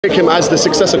Take him as the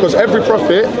successor, because every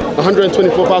prophet,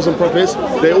 124,000 prophets,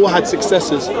 they all had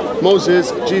successors.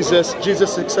 Moses,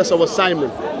 Jesus' successor was Simon.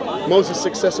 Moses'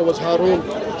 successor was Harun.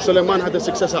 Suleiman had the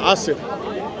successor Asif,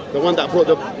 the one that brought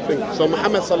the thing. So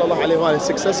Muhammad sallallahu alaihi wasallam's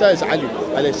successor is Ali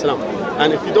alayhi salam.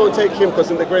 And if you don't take him, because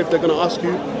in the grave they're going to ask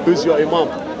you, who's your imam?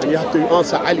 And you have to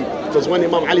answer Ali, because when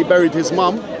Imam Ali buried his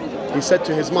mum, he said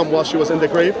to his mum while she was in the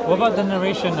grave. What about the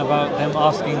narration about them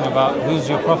asking about who's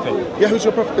your prophet? Yeah, who's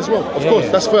your prophet as well? Of course,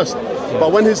 that's first. Yeah.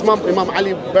 But when his mum, Imam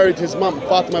Ali buried his mum,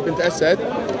 Fatima bint Asad,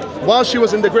 while she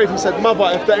was in the grave, he said,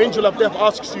 Mother, if the angel of death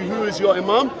asks you who is your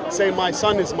imam, say my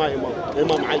son is my imam,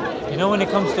 Imam Ali. You know, when it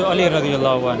comes to Ali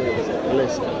radiallahu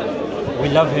anhu, we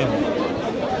love him.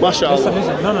 MashaAllah.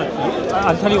 Listen, no,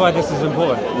 I'll tell you why this is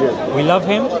important. Yeah. We love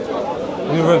him,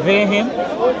 we revere him,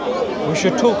 we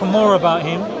should talk more about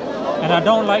him. And I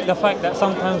don't like the fact that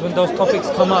sometimes when those topics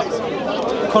come up,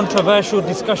 controversial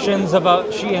discussions about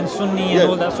Shia and Sunni and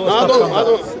all that sort of stuff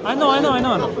comes up. I know.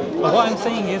 But what I'm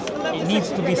saying is, it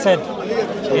needs to be said.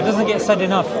 It doesn't get said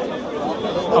enough.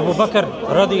 Abu Bakr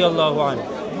radiyallahu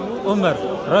anhu, Umar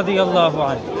radiyallahu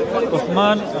anhu,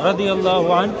 Uthman radiyallahu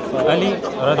anhu, Ali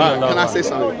radiyallahu anhu. Can I say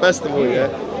something? First of all,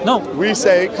 no. We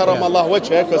say Karamallah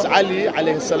wajhah because Ali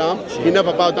alayhi salam, he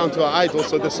never bowed down to an idol.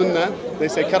 So the Sunnah, they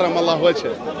say Karamallah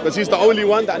wajhah because he's the only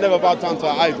one that never bowed down to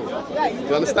an idol. Do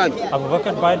you understand? Abu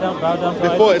Bakr bowed down to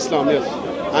before Islam, yes,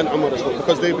 and Umar as well,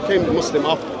 because they became Muslim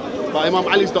after. But Imam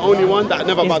Ali is the only one that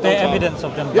never bowed down to an idol. Is there evidence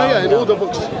of them? Yeah, in all the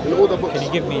books. In all the books. Can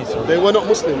you give me some? They were not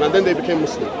Muslim and then they became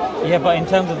Muslim. Yeah, but in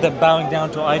terms of them bowing down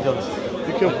to idols,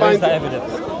 you can find the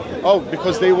evidence. Oh,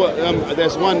 because they were.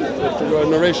 There's one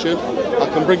narration. I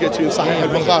can bring it to you in Sahih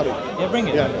al-Bukhari. Yeah, bring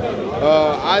it. Yeah.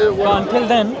 But until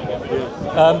then,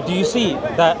 do you see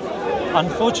that?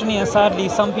 Unfortunately and sadly,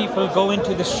 some people go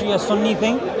into the Shia Sunni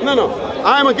thing. No.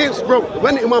 I'm against, bro.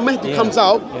 When Imam Mahdi comes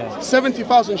out,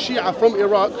 70,000 Shia from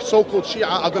Iraq, so-called Shia,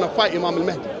 are going to fight Imam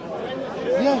al-Mahdi.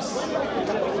 Yes.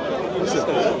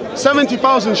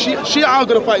 70,000 Shia are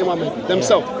going to fight Imam Mahdi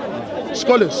themselves.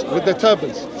 Scholars with their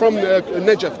turbans from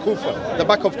Najaf, Kufa, the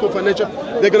back of Kufa, Najaf,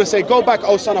 they're going to say, go back,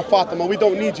 O son of Fatima, we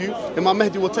don't need you. Imam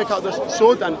Mahdi will take out the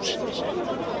sword and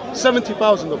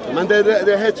 70,000 of them, and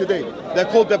they're here today. They're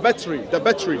called the batteries.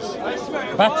 Batteries?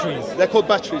 They're called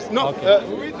batteries. Not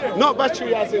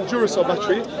battery as in Duracell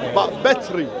battery, but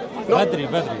battery. Battery.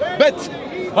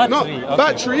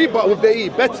 Battery, but with the E,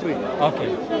 battery.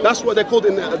 Okay. That's what they're called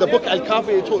in the book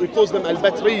Al-Kafi, he calls them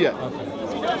Al-Batriya.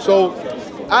 Okay. So,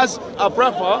 as a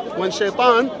brother, when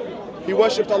Shaitan, he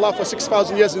worshipped Allah for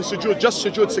 6,000 years in sujood, just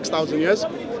sujood 6,000 years.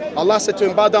 Allah said to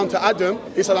him, bow down to Adam.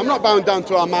 He said, I'm not bowing down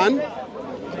to a man.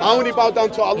 I only bow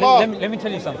down to Allah. Let me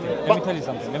tell you something.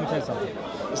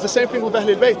 It's the same thing with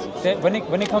Ahlul Bayt.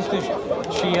 When it comes to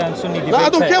Shia and Sunni debate, no, I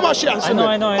don't care about Shia and Sunni.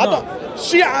 I know.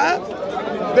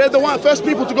 Shia, they're the first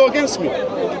people to go against me.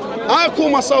 I call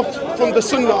myself from the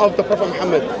Sunnah of the Prophet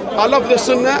Muhammad. I love the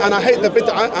Sunnah and I hate the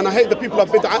Bid'ah and I hate the people of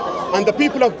Bid'ah. And the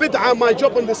people of Bid'ah, my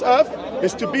job on this earth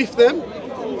is to beef them,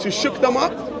 to shook them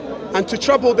up, and to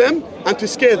trouble them, and to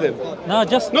scare them.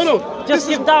 Just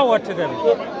give da'wah to them.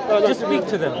 Just speak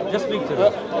to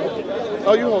them.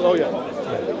 Oh yeah.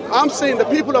 I'm saying the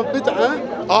people of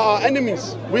Bid'ah are our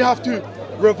enemies. We have to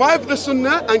revive the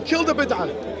Sunnah and kill the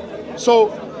Bid'ah.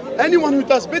 So anyone who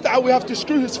does Bid'ah, we have to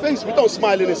screw his face. We don't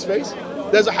smile in his face.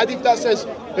 There's a hadith that says,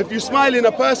 if you smile in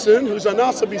a person who's a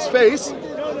Nasibi's face,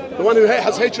 the one who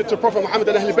has hatred to Prophet Muhammad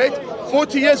and Ahlul Bayt,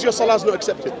 40 years your salah is not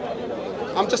accepted.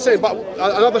 I'm just saying, but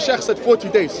another sheikh said 40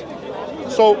 days.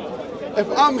 So if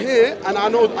I'm here and I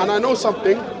know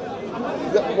something,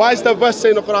 why is the verse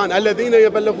saying in the Quran, الَّذِينَ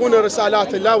يَبَلَّغُونَ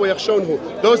رِسَالَاتِ اللَّهِ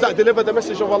وَيَخْشَوْنَهُ, those that deliver the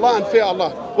message of Allah and fear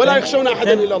Allah. وَلَا يَخْشَوْنَ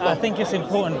أَحَدًا إِلَّا اللَّهِ. I think it's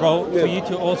important, bro, for you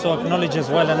to also acknowledge as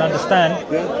well and understand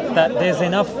that there's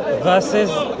enough verses,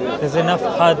 there's enough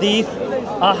ahadith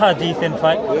in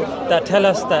fact, that tell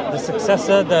us that the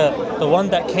successor, the one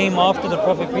that came after the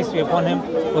Prophet, peace be upon him,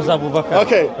 was Abu Bakr.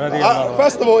 Okay,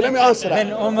 first of all, let me answer that.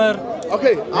 Then Umar.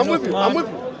 Okay, I'm with you.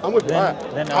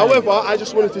 However, I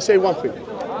just wanted to say one thing.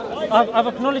 I've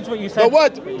acknowledged what you said.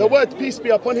 The word peace be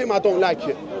upon him, I don't like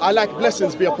it. I like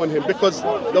blessings be upon him, because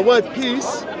the word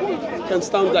peace can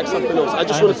sound like something else. I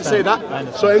just wanted to say that.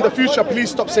 So in the future, please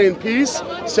stop saying peace.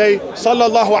 Say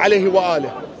sallallahu alayhi wa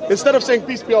alih. Instead of saying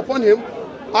peace be upon him,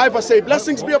 either say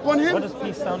blessings be upon him. What does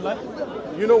peace sound like?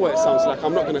 You know what it sounds like.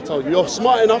 I'm not going to tell you. You're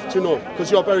smart enough to know because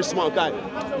you're a very smart guy.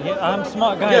 Yeah, I'm a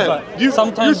smart guy, but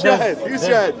sometimes use your head. Use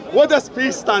your head. What does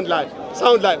peace sound like,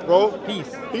 bro?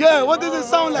 Peace. Yeah, what does it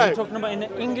sound like? Are you talking about in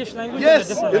the English language? Yes,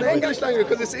 or a different in the language? English language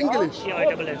because it's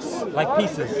English. Like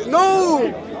pieces.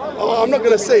 No! Oh, I'm not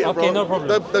going to say it, bro. Okay, no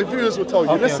problem. The viewers will tell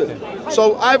you. Okay, Listen. okay.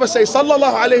 So either say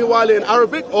sallallahu alayhi wa alayhi in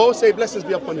Arabic or say blessings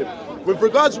be upon him. With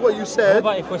regards to what you said,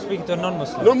 What about if we're speaking to a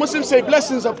non-Muslim? non-Muslims say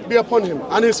blessings be upon him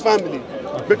and his family.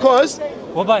 Okay. Because,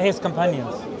 What about his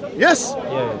companions? yes,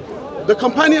 Yeah. the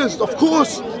companions, of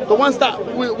course, the ones that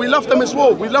we love them as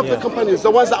well. We love the companions,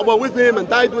 the ones that were with him and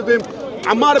died with him.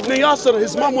 Ammar ibn Yasir,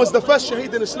 his mom was the first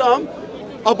shaheed in Islam.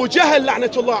 Abu Jahl,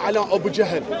 la'natullah ala Abu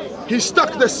Jahl. He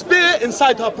stuck the spear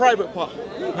inside her private part.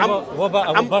 What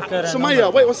about Abu Bakr and Sumayya,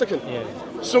 Umar? wait 1 second. Yeah.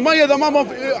 Sumayya, the mom of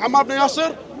Ammar ibn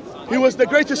Yasir, he was the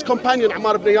greatest companion,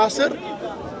 Ammar ibn Yasir.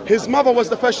 His mother was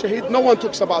the first shaheed. No one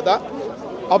talks about that.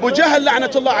 Abu Jahl,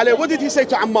 la'natullah alayhi, what did he say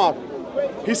to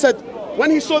Ammar? He said,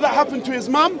 when he saw that happen to his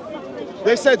mom,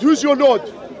 they said, who's your Lord?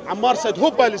 Ammar said,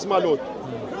 Hubbal is my Lord.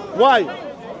 Why?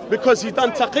 Because he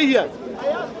done taqiyya.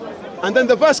 And then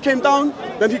the verse came down,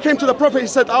 then he came to the Prophet, he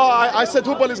said, I said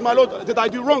Hubbal is my Lord, did I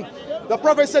do wrong? The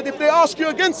Prophet said, if they ask you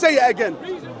again, say it again.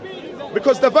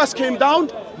 Because the verse came down,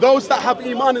 those that have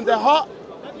iman in their heart,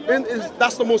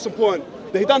 that's the most important.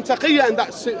 He done taqiyya and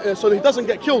that, so he doesn't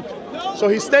get killed. So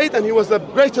he stayed and he was the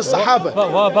greatest Sahaba.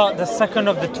 But what about the second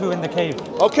of the two in the cave?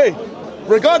 Okay,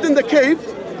 regarding the cave,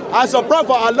 as a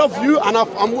brother, I love you and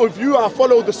I'm with you, I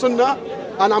follow the Sunnah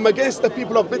and I'm against the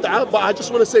people of Bid'ah, but I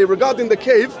just want to say regarding the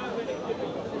cave,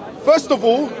 first of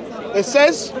all, it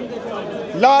says,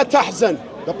 La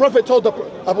tahzan. The Prophet told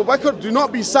Abu Bakr, do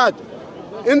not be sad.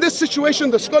 In this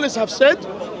situation, the scholars have said,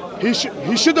 he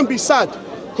shouldn't be sad.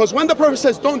 Because when the Prophet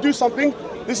says, don't do something,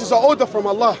 this is an order from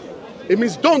Allah. It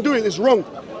means don't do it, it's wrong.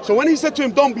 So when he said to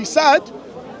him, don't be sad,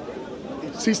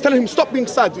 he's telling him, stop being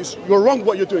sad. You're wrong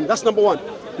what you're doing. That's number one.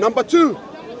 Number two,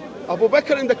 Abu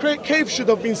Bakr in the cave should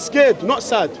have been scared, not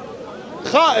sad.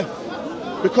 Kha'if,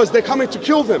 because they're coming to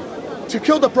kill them, to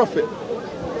kill the Prophet.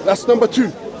 That's number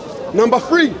two. Number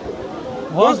three.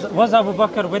 Was Abu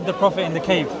Bakr with the Prophet in the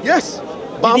cave? Yes.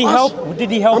 Did he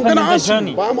help him in the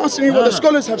journey? But I'm asking you what the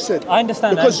scholars have said. I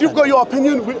understand. Because you've got your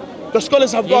opinion, the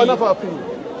scholars have got another opinion.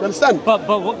 You understand? But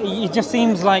it just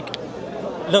seems like,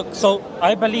 look, so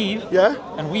I believe,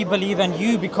 and we believe, and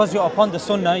you, because you're upon the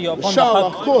Sunnah, you're upon the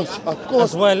Haqq of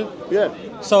course. as well. Yeah.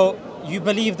 So you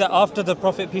believe that after the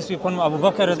Prophet, peace be upon him, Abu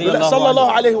Bakr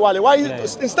sallallahu alayhi wa alayhi. Why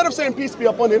instead of saying peace be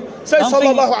upon him, say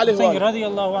sallallahu alayhi wa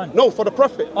alayhi. No, for the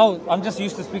Prophet. Oh, I'm just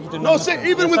used to speaking to no, say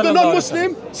even with the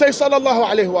non-Muslim, say sallallahu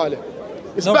alayhi wa alayhi.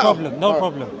 It's no better. problem, no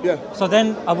problem. Yeah. So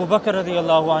then Abu Bakr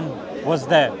radiallahu anhu was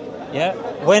there. Yeah.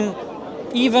 When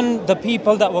even the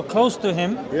people that were close to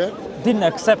him didn't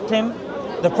accept him,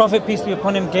 the Prophet, peace be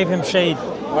upon him, gave him shade,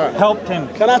 helped him.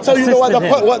 Can I tell you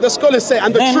what the scholars say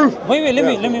and then, the truth? Wait, let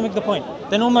me make the point.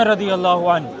 Then Umar radiallahu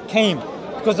anhu came.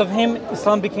 Because of him,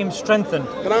 Islam became strengthened.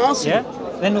 Can I ask you?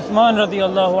 Then Uthman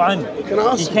radiallahu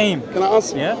anhu, he came. Can I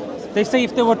ask you? Yeah. They say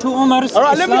if there were two Umars, all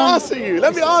right, let me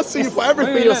answer you for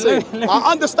everything you're saying.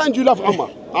 I understand you love Umar.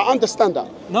 I understand that.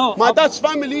 No, my dad's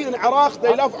family in Iraq,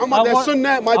 they love Umar. They're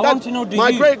Sunnah. My dad's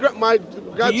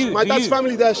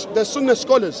family, they're Sunnah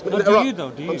scholars in Iraq.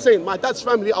 I'm saying my dad's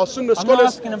family are Sunnah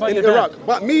scholars in Iraq.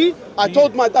 But me, I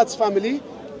told my dad's family,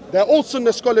 they're all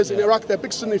Sunnah scholars in Iraq, they're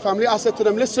big Sunni family. I said to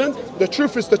them, listen, the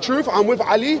truth is the truth. I'm with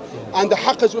Ali, and the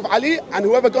haqq is with Ali, and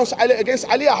whoever goes against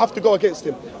Ali, I have to go against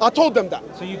him. I told them that.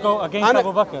 So you go against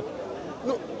Abu Bakr?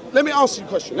 No, let me answer your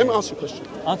question. Answer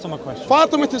my question.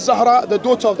 Fatima al-Zahra, the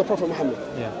daughter of the Prophet Muhammad.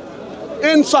 Yeah.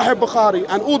 In Sahih Bukhari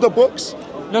and all the books.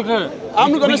 Look.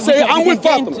 I'm not going to say I'm with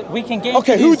Fatima. We can get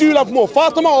okay, who do you love more,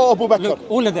 Fatima or Abu Bakr? Look,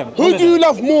 all of them. Who do you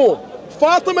love more?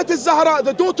 Fatima al-Zahra,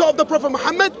 the daughter of the Prophet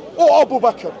Muhammad, or Abu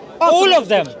Bakr? All of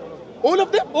them. All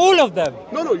of them? All of them.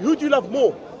 No, who do you love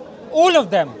more? All of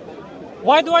them.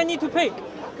 Why do I need to pick?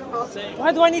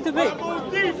 Why do I need to pick?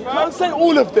 I'll say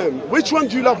all of them. Which one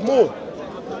do you love more?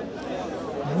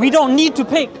 We don't need to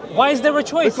pick. Why is there a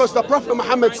choice? Because the Prophet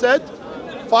Muhammad said,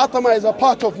 Fatima is a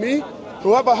part of me.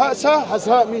 Whoever hurts her has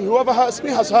hurt me. Whoever hurts me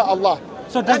has hurt Allah.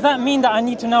 So does that mean that I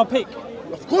need to now pick?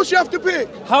 Of course you have to pick.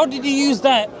 How did you use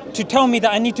that to tell me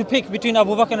that I need to pick between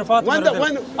Abu Bakr and Fatima?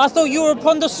 I thought you were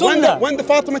upon the Sunnah. When the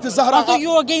Fatima al-Zahra... I thought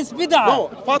you were against bid'ah. No,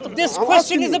 Fatima... This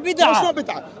question is a bid'ah. No, it's not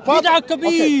bid'ah. Bid'ah kabir.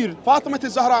 Okay. Fatima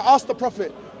al-Zahra asked the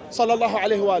Prophet, sallallahu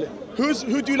alayhi wa alayhi,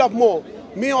 who do you love more,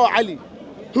 me or Ali?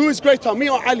 Who is greater, me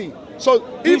or Ali? So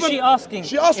who's she asking?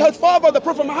 She asked her father, the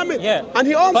Prophet Muhammad. Yeah. And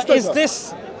he answered But is her.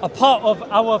 this a part of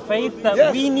our faith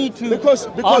that we need to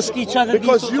ask each other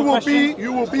because these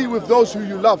you will be with those who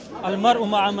you love. Al-mar'u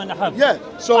ma'a man ahab. Yeah.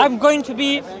 So I'm going to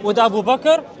be with Abu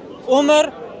Bakr,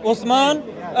 Umar, Uthman,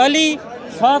 Ali,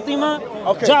 Fatima,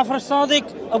 Ja'far Sadiq,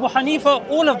 Abu Hanifa,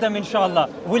 all of them inshallah.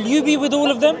 Will you be with all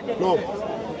of them? No.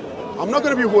 I'm not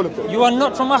going to be with all of them. You are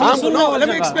not from Ahlul Sunnah? No, let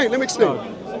me explain.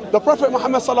 No. The Prophet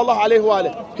Muhammad sallallahu alayhi wa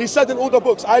alayhi, he said in all the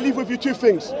books, I leave with you two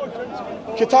things.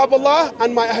 Kitab Allah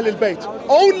and my Ahlul Bayt.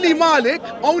 Only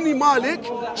Malik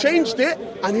changed it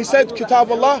and he said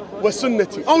Kitab Allah wa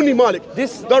Sunnati. Only Malik.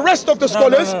 The rest of the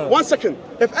scholars, one second.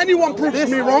 If anyone proves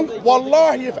me wrong,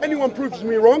 wallahi, if anyone proves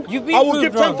me wrong, I will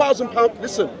give £10,000.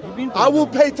 Listen, I will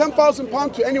pay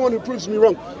 £10,000 to anyone who proves me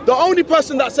wrong. The only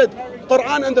person that said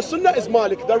Quran and the Sunnah is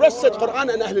Malik. The rest said Quran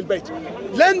and Ahlul Bayt.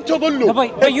 Len tadullu. No,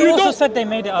 but you also said they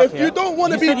made it up. If you don't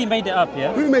want to be, you said he made it up,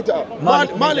 yeah? Who made it up?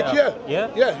 Malik,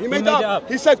 yeah, he made it up.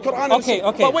 He said Quran. Okay.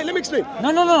 But wait, let me explain.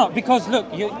 No. Because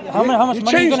look, how much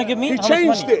money are you gonna give me? He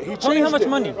changed it. Tell me how much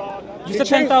money. You said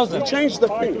 10,000. He changed the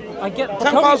thing. I get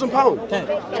 £10,000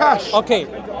 cash. Okay,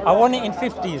 I want it in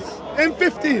 50s. In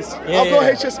 50s. I'll go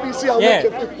HSBC. I'll make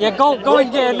it 50s. Yeah, go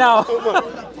and get it now.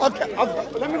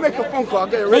 Let me make a phone call. I'll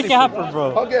get it ready. Make it happen,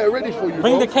 bro. I'll get it ready for you.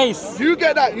 Bring the case. You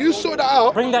get that. You sort that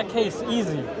out. Bring that case,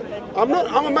 easy. I'm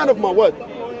a man of my word.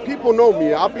 People know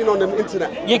me. I've been on the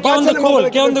internet. Yeah, get on the call.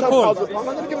 Get on the call. I'm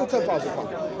not going to give him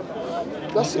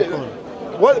 £10,000. That's it.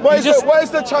 What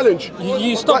is the challenge?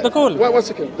 You stop the call. Wait 1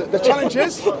 second. The challenge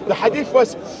is the hadith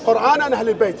was Quran and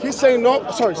Ahlul Bayt. He's saying no.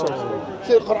 Sorry. He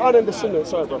said Quran and the Sunnah.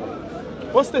 Sorry, brother.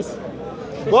 What's this?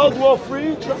 World War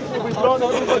III. Traffic will be blown.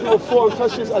 Everybody will fall on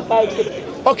touches and die.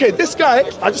 Okay, this guy.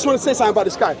 I just want to say something about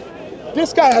this guy.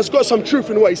 This guy has got some truth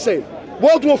in what he's saying.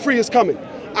 World War III is coming,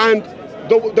 and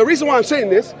the reason why I'm saying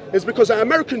this is because an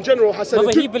American general has said. No,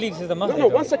 but he believes he's the Mahdi. No,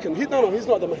 1 second. He's not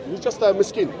the Mahdi. He's just a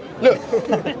miskin. Look.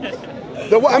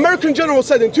 The American general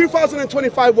said in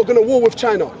 2025 we're going to war with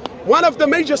China. One of the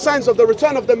major signs of the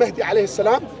return of the Mahdi alayhi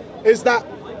salam is that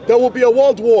there will be a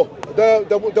world war,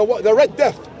 the Red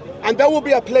Death, and there will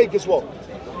be a plague as well.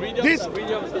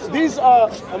 These are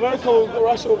America,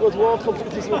 Russia will war.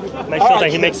 Make sure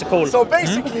that he makes a call. So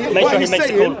basically, Make sure he makes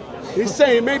a call. He's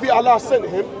saying maybe Allah sent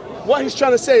him. What he's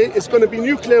trying to say is going to be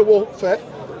nuclear warfare.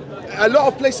 A lot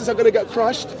of places are going to get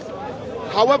crushed.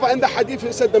 However, in the hadith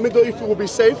it said the Middle East will be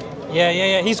safe.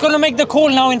 Yeah. He's going to make the call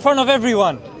now in front of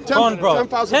everyone. Come on, bro.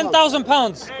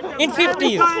 £10,000 in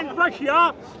 50s. And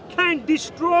Russia can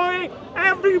destroy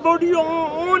everybody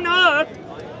on earth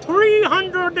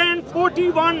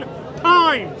 341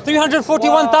 times.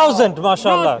 341,000,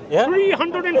 mashallah. Yeah?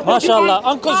 341. Mashallah.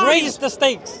 Uncle's raised the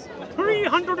stakes.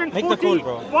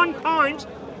 341 times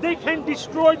they can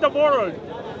destroy the world.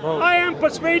 Bro. I am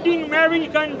persuading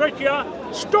America and Russia,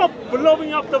 stop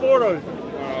blowing up the world.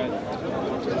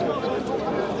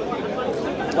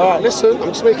 Alright, listen, I'm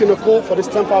just making a call for this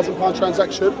 £10,000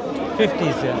 transaction.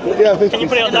 50s, yeah. Yeah, 50s. Can you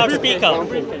put it on loudspeaker?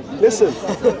 Listen,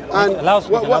 and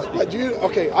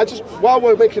while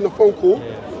we're making the phone call,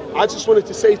 I just wanted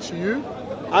to say to you,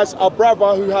 as a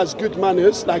brother who has good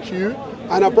manners like you,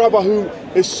 and a brother who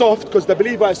is soft, because the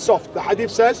believer is soft. The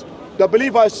hadith says, the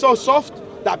believer is so soft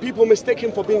that people mistake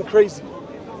him for being crazy.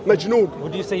 Majnoon.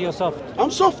 Would you say you're soft?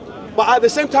 I'm soft, but at the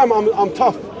same time I'm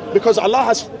tough, because Allah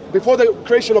has, before the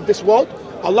creation of this world,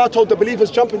 Allah told the believers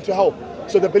jump into hell.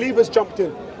 So the believers jumped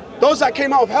in. Those that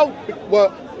came out of hell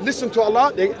were listened to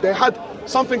Allah. They had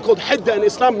something called hidda in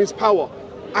Islam, means power,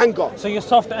 anger. So you're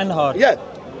soft and hard. Yeah.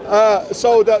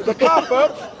 So the kafir,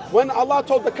 when Allah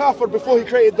told the kafir before he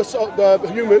created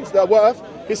the humans, the earth,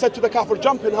 he said to the kafir,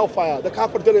 jump in hellfire. The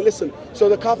kafir didn't listen. So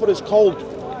the kafir is cold.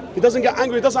 He doesn't get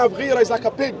angry. He doesn't have ghira. He's like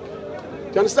a pig.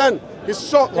 Do you understand?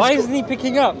 Why isn't he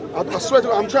picking up? I swear to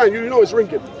God, I'm trying. You know it's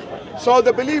ringing. So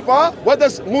the believer, what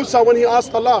does Musa, when he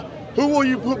asked Allah, who will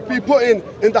you be putting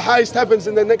in the highest heavens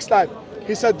in the next life?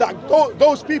 He said that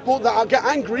those people that get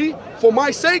angry for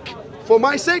my sake,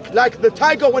 like the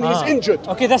tiger when he's injured.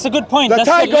 Okay, that's a good point. The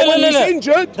tiger when he's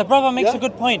injured. The brother makes a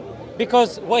good point.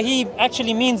 Because what he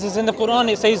actually means is in the Quran,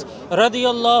 it says,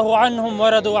 Radiyallahu anhum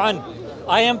wa radu an.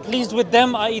 I am pleased with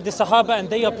them, i.e. the Sahaba, and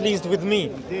they are pleased with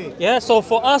me. Yeah, so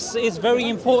for us, it's very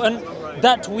important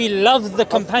that we love the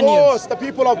companions. Of course, the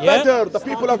people of Badr, the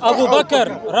people of Abu Bakr,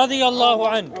 radiyallahu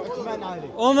an,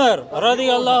 Umar,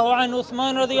 radiyallahu an,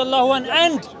 Uthman, radiyallahu an,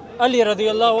 and Ali,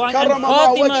 radiyallahu an, and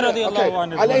Fatima, radiyallahu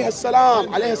an.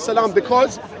 Alayhi salam,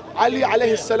 because Ali,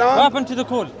 alayhi salam. What happened to the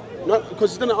call? No,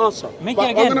 because he didn't answer. Make but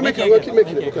it again. I'm going to make it. We'll keep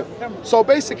making it. Okay. So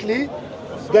basically,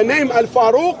 the name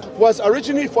Al-Faruq was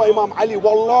originally for Imam Ali.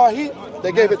 Wallahi,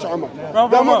 they gave it to Umar.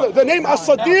 The name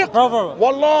As-Siddiq,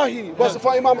 Wallahi, was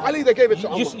for Imam Ali, they gave it to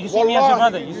Umar. You see me as your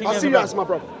brother. I see you as my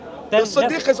brother. The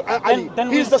Siddiq is Ali.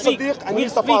 He's the Siddiq and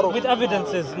he's the Faruq. With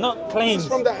evidences, not claims.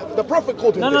 From the Prophet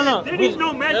called him. No. There is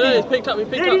no message. It's picked up.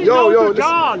 There is no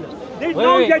Dajjal. There's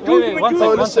no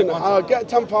So listen, I'll get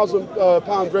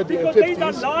 £10,000 ready in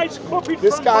 50s.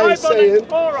 This guy is saying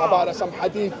about some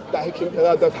hadith that he can,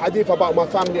 the hadith about my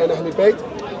family and Ahlul Bayt.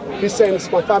 He's saying it's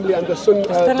my family and the Sunnah.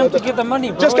 Just tell him to get the money,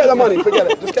 bro. Just get the money, forget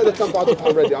it. Just get the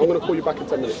 £10,000 ready. I'm going to call you back in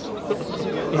 10 minutes.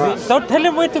 Don't tell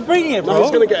him where to bring it, bro. No, he's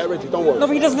going to get it ready, don't worry. No,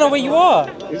 but he doesn't know where you are.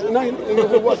 No,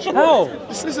 he'll watch. How?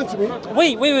 Just listen to me.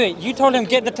 Wait. You told him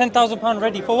get the £10,000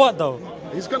 ready for what, though?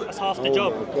 He's going to... That's half the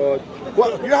job. Oh, my God.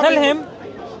 What, Tell him,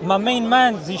 my main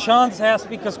man, Zishan's here,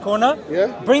 Speaker's Corner.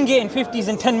 Yeah? Bring it in 50s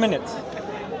in 10 minutes.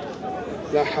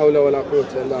 La hawla wa la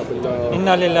quwwata illa billah.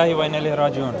 Inna lillahi wa inna ilayhi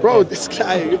raji'un. Bro, this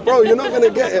guy, bro, you're not going to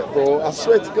get it, bro. I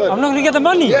swear to God. I'm not going to get the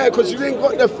money. Yeah, because you ain't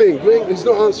got the thing. He's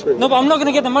not answering. No, but I'm not going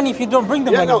to get the money if you don't bring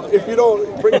the money. Yeah, no, if you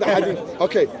don't bring the hadith.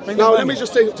 Okay, now let me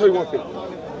just tell you one thing.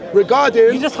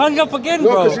 Regarding... You just hung up again,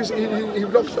 no, bro. No, because he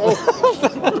blocked it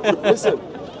off. Listen,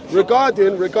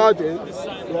 regarding...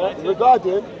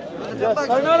 Yes.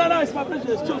 No, it's my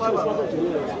pleasure. It's chill.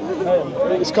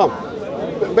 It's come.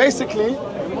 Basically,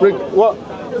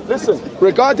 listen,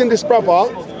 regarding this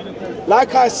brother,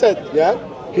 like I said, yeah,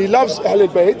 he loves Ahlul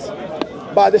Bayt,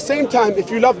 but at the same time, if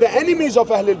you love the enemies of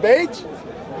Ahlul Bayt,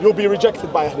 you'll be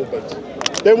rejected by Ahlul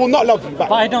Bayt. They will not love you back.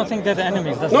 But I don't think they're the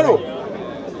enemies. That's no.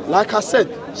 Like I said,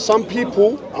 some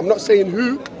people, I'm not saying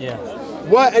who,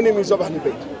 were enemies of Ahlul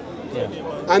Bayt. Yeah.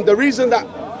 And the reason that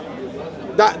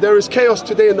there is chaos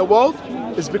today in the world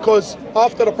is because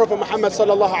after the Prophet Muhammad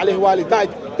sallallahu alaihi wasallam died,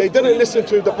 they didn't listen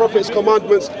to the Prophet's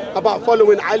commandments about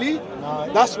following Ali.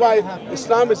 That's why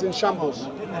Islam is in shambles.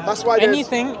 That's why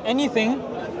anything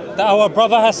that our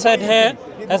brother has said here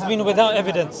has been without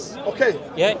evidence. Okay.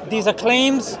 Yeah, these are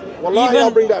claims. Wallahi,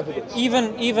 I'll bring the evidence.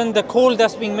 Even the call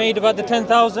that's being made about the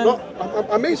 10,000. No,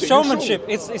 amazing. Showmanship.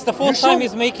 It's the fourth time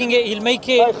he's making it. He'll make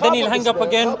it, then he'll hang up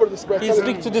again. He'll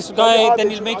speak to this guy, then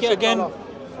he'll make it again.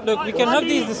 Look, we can have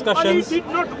these discussions,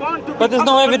 but there's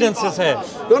no evidences here.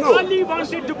 No. Ali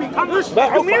wanted to become a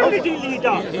community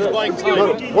leader.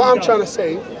 What I'm trying to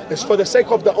say is, for the sake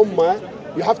of the ummah,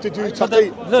 you have to do for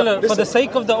the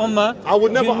sake of the ummah, I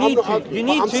would never. You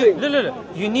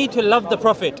need to love the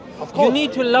Prophet. You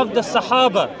need to love the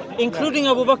Sahaba, including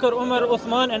Abu Bakr, Umar,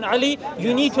 Uthman, and Ali.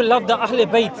 You need to love the Ahl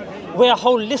Bayt. We're a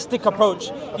holistic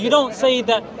approach. You don't say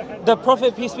that the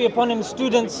Prophet, peace be upon him,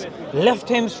 students left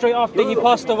him straight after he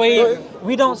passed away.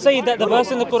 We don't say that the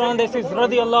verse in the Quran that says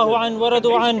radiyallahu an wa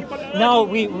radu an. Now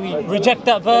we reject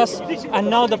that verse, and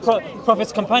now the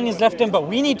Prophet's companions left him, but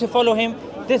we need to follow him.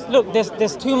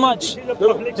 There's too much. I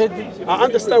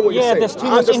understand what you're saying. Yeah, there's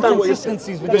too much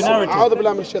inconsistencies with the narrative.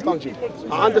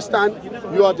 I understand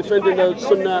you are defending the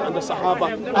Sunnah and the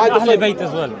Sahaba. Ahl Bayt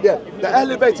as well. Yeah, the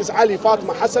Ahl Bayt is Ali,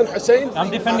 Fatima, Hassan, Hussein.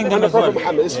 I'm defending them and the as well. Prophet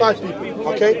Muhammad. It's 5 people.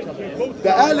 Okay. The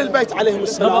Ahlul Bayt alayhim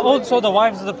as-salam. No, but also the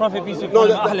wives of the Prophet, peace be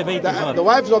upon him, Ahlul Bayt as well. The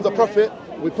wives of the Prophet,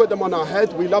 we put them on our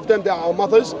head. We love them. They are our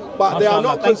mothers, but they are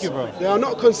not. They are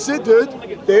not considered.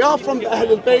 They are from the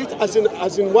Ahlul Bayt as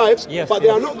in wives, but they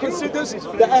are not considered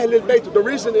the Ahlul Bayt. The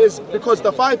reason is because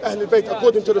the 5 Ahlul Bayt,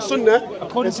 according to the Sunnah.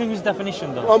 According to whose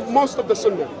definition, though? Most of the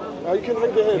Sunnah. You can hang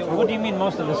it here. What do you mean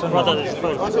most of the Sunnah? Most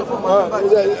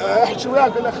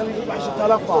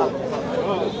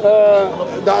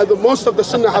of the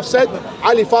Sunnah have said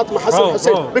Ali, Fatima, Hassan,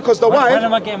 Hussein, because the wife. When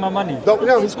am I getting my money?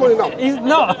 No, he's calling now. He's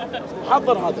not.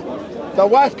 The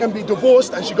wife can be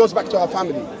divorced and she goes back to her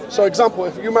family. So, example,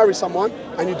 if you marry someone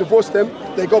and you divorce them,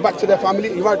 they go back to their family.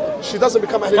 She doesn't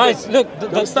become Ahlul Bayt. Guys, look.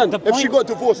 Understand? If she got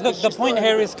divorced, look, the point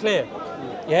here is clear.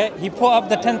 Yeah, he put up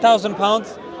the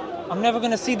 £10,000. I'm never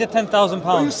going to see the £10,000.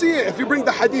 Well, you see it. If you bring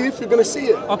the hadith, you're going to see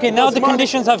it. Okay, now the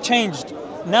conditions have changed.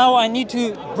 Now I need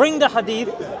to bring the hadith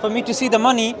for me to see the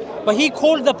money. But he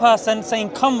called the person saying,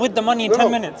 come with the money in 10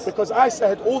 minutes. Because I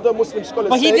said all the Muslim scholars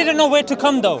But he didn't know where to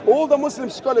come though. All the Muslim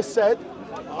scholars said,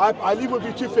 I leave with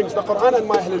you 2 things, the Quran and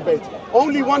my Ahlul Bayt.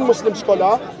 Only one Muslim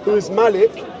scholar, who is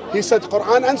Malik, he said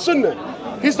Quran and Sunnah.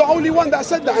 He's the only one that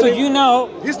said that. So you know,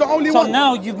 he's the only one. So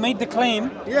now you've made the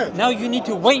claim. Yeah. Now you need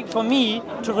to wait for me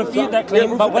to refute that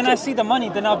claim. But when I see the money,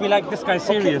 then I'll be like, this guy's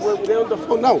serious. Okay, we're on the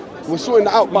phone now. We're sorting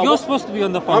it out. You're supposed to be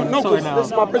on the phone. No, this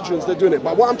is my brethren, they're doing it.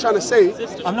 But what I'm trying to say,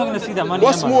 I'm not going to see that money.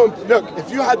 What's more, look, if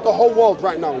you had the whole world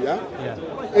right now,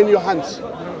 in your hands,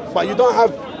 but you don't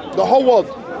have the whole world,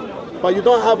 but you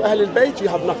don't have Ahlul Bayt, you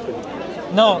have nothing.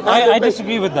 No, I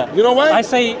disagree with that. You know why? I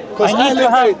say I need to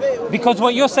have, because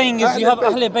what you're saying is you have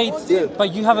Ahlul Bayt,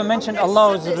 but you haven't mentioned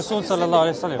Allah as the Rasul sallallahu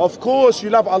alaihi wasallam. Of course, you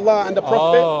love Allah and the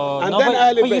Prophet, and then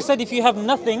Ahlul Bayt. But you said if you have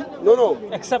nothing,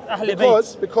 except Ahlul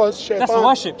Bayt. Because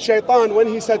Shaitan, when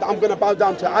he said, I'm going to bow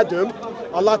down to Adam,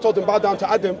 Allah told him bow down to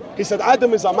Adam. He said,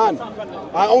 Adam is a man.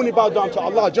 I only bow down to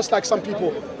Allah, just like some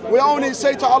people. We only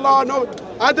say to Allah, no,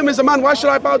 Adam is a man, why should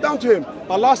I bow down to him?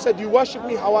 Allah said, you worship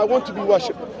me how I want to be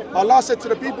worshipped. Allah said to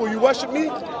the people, you worship me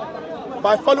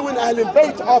by following Ahlul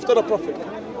Bayt after the Prophet.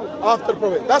 After the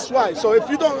Prophet. That's why. So if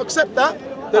you don't accept that,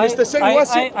 then it's the same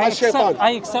worship as Shaitan.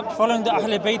 I accept following the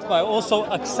Ahlul Bayt, but I also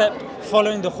accept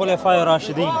following the Khulafai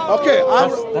Rashideen. Okay,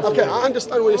 I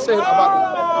understand what you're saying about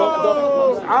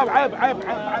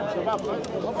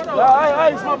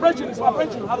it's my brethren,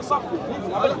 هذا صاحبي.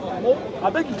 I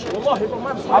beg you,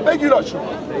 والله, I beg you not to.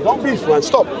 Don't beef, man,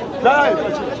 stop.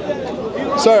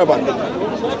 Sorry about that.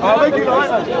 I beg you not.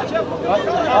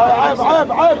 عيب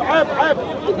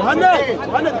مهند عيب.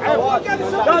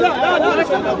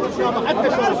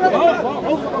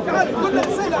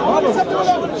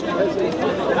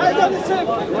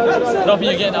 Robbie,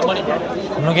 you're getting that money, bro.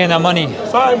 I'm not getting that money.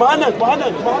 Sorry, مهند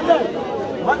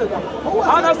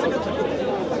أنا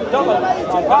يلا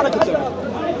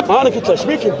أنا كنت ايش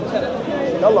بيك انت؟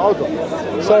 يلا اوقف.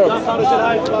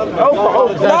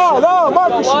 اوقف. لا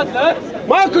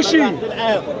ماكو شيء.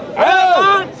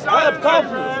 عيب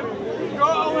كافي.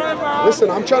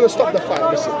 Listen, I'm trying to stop the fight.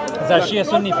 Listen. Is that Shia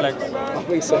Sunni flex? I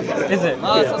think so. Is it?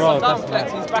 Yeah, bro, Saddam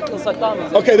flex. He's backing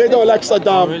Saddam. Okay, they don't like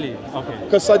Saddam. Oh, really? Okay.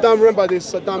 Because Saddam, remember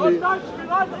this, Saddam,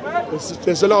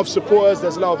 there's a lot of supporters,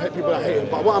 there's a lot of people that hate him.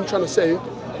 But what I'm trying to say,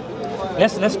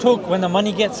 let's talk when the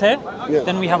money gets here.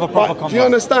 Then we have a proper combat. Do you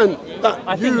understand that?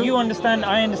 I think you understand.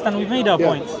 I understand. We've made our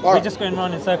points. We're just going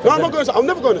around in circles. No, I'm not going. I'm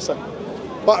never going to circle.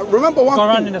 But remember one thing.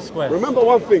 Go around in a square. Remember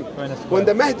one thing. When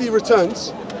the Mahdi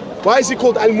returns, why is he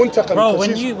called Al-Muntaqam? Bro,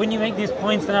 when you make these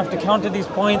points, then I have to counter these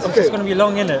points. It's just going to be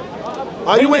long, innit?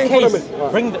 Are you waiting for the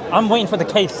Mahdi? I'm waiting for the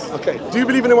case. Okay. Do you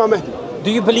believe in Imam Mahdi?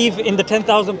 Do you believe in the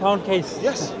 £10,000 case?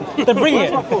 Yes. Then bring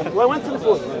it. Well, I went to the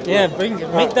phone. Yeah, bring it.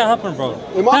 Make that happen, bro.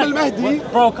 Imam al-Mahdi.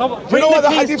 Bro, come on. You know what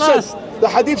the hadith says? The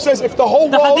hadith says if the whole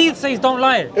world. The hadith says don't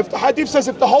lie. If the hadith says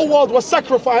if the whole world was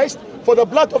sacrificed for the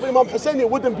blood of Imam Hussein, it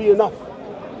wouldn't be enough.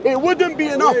 It wouldn't be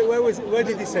enough. Where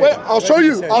did he say? Wait, I'll show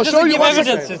you. I'll show you. One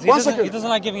second. He doesn't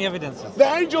like giving evidences.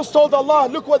 The angels told Allah,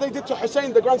 look what they did to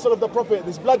Hussein, the grandson of the Prophet.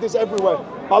 His blood is everywhere.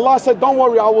 Allah said, don't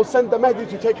worry, I will send the Mahdi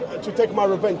to take my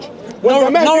revenge. When the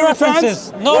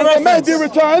Mahdi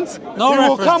returns, he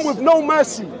will come with no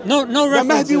mercy. No references. The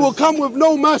Mahdi will come with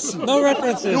no mercy. No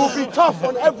references. He will be tough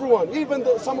on everyone, even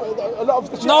a lot of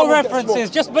the Shia. No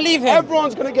references. Just believe him.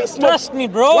 Everyone's gonna get smoked. Trust me,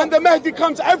 bro. When the Mahdi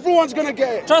comes, everyone's gonna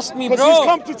get it. Trust me, bro. Because he's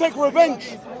come to take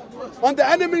revenge on the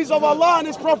enemies of Allah and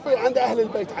His Prophet and the Ahlul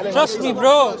Bayt. Trust me,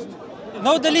 bro.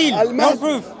 No dalil, no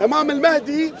proof. Imam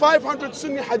al-Mahdi, 500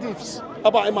 Sunni hadiths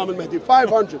about Imam al-Mahdi.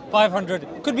 500. 500.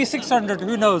 Could be 600.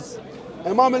 Who knows?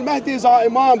 Imam al-Mahdi is our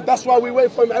Imam. That's why we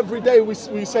wait for him every day. We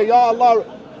say, Ya Allah,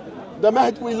 the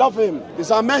Mahdi, we love him.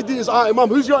 Our Mahdi is our Imam.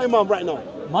 Who's your Imam right now?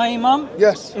 My Imam?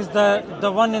 Yes. Is the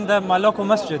one in my local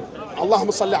masjid.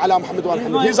 Allahumma salli ala Muhammad wa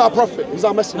Muhammad. He's our prophet. He's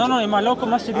our messenger. No, in my local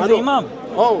masjid, he's the Imam.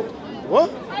 Oh, what?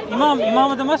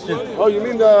 Imam of the masjid. Oh, you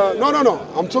mean no.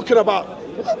 I'm talking about.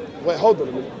 Wait, hold on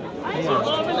a minute.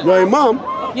 Yeah. Your Imam?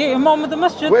 Yeah, Imam of the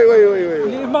masjid.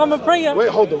 Wait. Imam of prayer. Wait,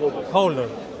 hold on. Hold on.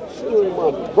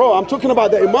 Bro, I'm talking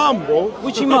about the Imam, bro.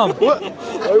 Which Imam? What?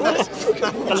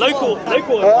 The local.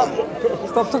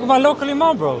 Stop talking about local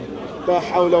Imam, bro. La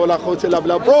hawla wa la quwwata illa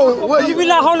billah. Bro, what you mean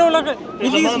la hawla wa la quwwata? He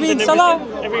leads me in salah.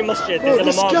 Every masjid bro,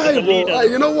 there's an Imam, there's a leader. Hey,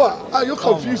 you know what? You're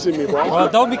confusing me, bro. Well,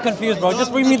 don't be confused, bro.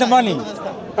 Just bring me the money.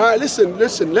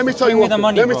 Listen. Let me tell you one thing.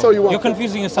 Let me tell you one. You're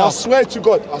confusing yourself. I swear to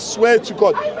God.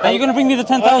 Are you going to bring me the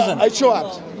 10,000?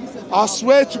 I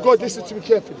swear to God, listen to me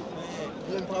carefully.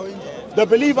 The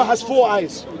believer has 4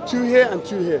 eyes. 2 here and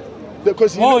 2 here.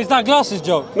 Is that glasses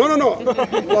joke? No,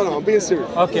 I'm being serious.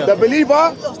 Okay. The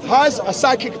believer has a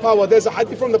psychic power. There's a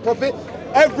hadith from the Prophet.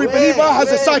 Every believer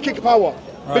has a psychic power.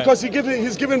 Right. Because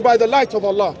he's given by the light of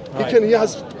Allah. Right. He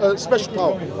has a special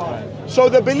power. Right. So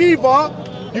the believer,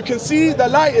 you can see the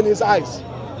light in his eyes.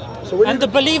 So the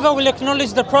believer will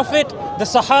acknowledge the Prophet, the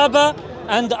Sahaba,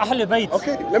 and the Ahlul Bayt.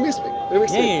 Okay, let me speak.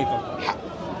 Yeah.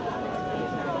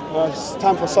 It's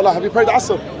time for Salah. Have you prayed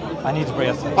Asr? I need to pray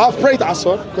Asr. I've prayed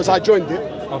Asr because I joined it.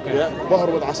 Okay. Yeah,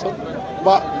 Dhuhr with Asr.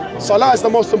 But Salah is the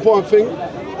most important thing.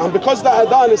 And because the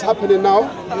Adhan is happening now,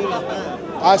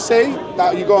 I say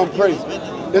that you go and pray.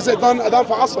 Is it done Adhan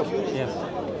for Asr? Yes.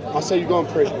 I say you go and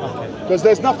pray. Because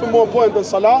there's nothing more important than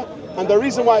Salah. And the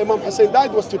reason why Imam Hussein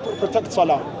died was to protect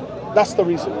Salah. That's the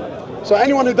reason. So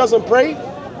anyone who doesn't pray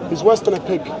is worse than a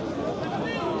pig.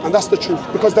 And that's the truth.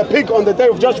 Because the pig on the day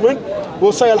of judgment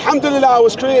will say, Alhamdulillah, I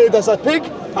was created as a pig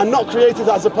and not created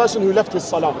as a person who left his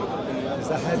salah. Is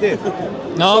that hadith?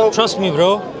 No, So- trust me,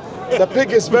 bro. The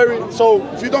pig is very, so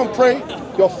if you don't pray,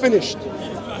 you're finished.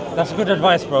 That's good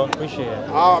advice, bro. Appreciate it.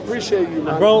 I appreciate you,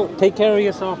 man. Bro, take care of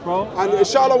yourself, bro. And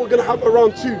inshallah, we're going to have a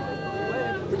round 2.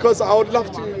 Because I would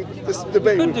love to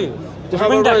debate Could with you. do. We'll Just have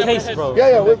bring a that round- case, bro.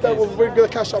 Yeah, Bring that we'll case. bring the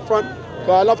cash up front.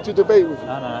 But I love to debate with you.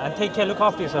 No, and take care. Look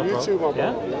after yourself, You bro. too, my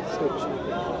Yeah? bro. Yeah,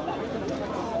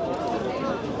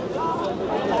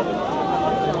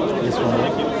 This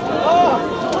one.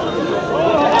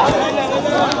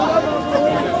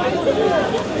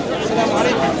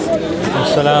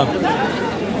 Assalam.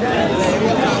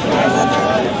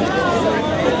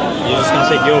 You're just gonna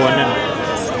say your one, then?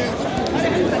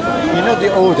 You know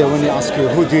the order when they ask you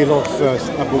who do you love first,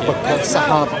 Abu Bakr,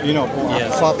 Sahaba, you know, Yeah.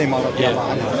 Fatima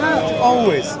radiallahu anha.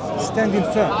 Always standing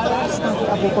firm. Stand for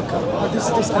Abu Bakr. This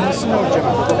is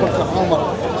SMILE2JANNAH, Abu Bakr, Umar.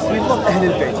 We love Ahl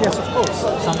al-Bayt, yes, of course.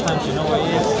 Sometimes you know what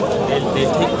it is? They'll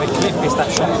take the clip, it's that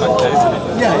shock factor, isn't it?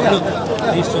 Yeah, yeah. Look,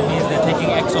 these two means they're taking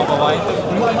X over Y.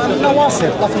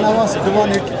 Nawasib, like Nawasib, the one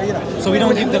who, you know. So we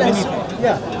don't give them anything.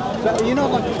 Yeah, but you know,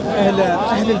 like Ahl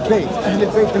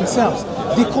al-Bayt themselves,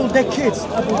 they call their kids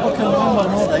Abu Bakr and Umar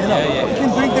and all that, you know. Yeah, yeah. You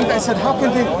can bring them back. I said, how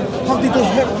did they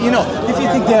hurt, you know, if you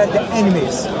think they're the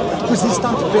enemies, because they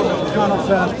start to be kind of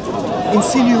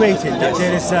insinuating that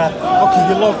there is, okay,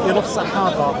 you love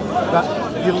Sahaba, but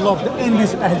you love the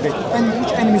enemies of Ahl al-Bayt. And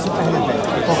which enemies of Ahl al-Bayt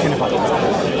are you talking about?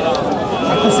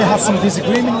 Because they have some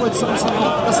disagreement with some,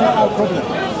 that's not our problem.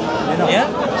 You know? Yeah?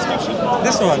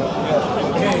 This one.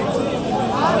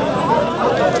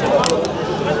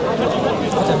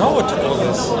 I don't know what to call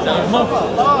this. I don't know.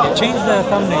 Yeah, change the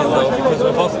thumbnail though because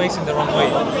we're both facing the wrong way.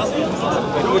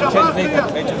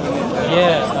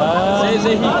 Yeah.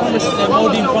 Say he promised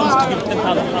Modin promised to give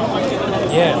 10,000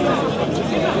 pounds. Yeah.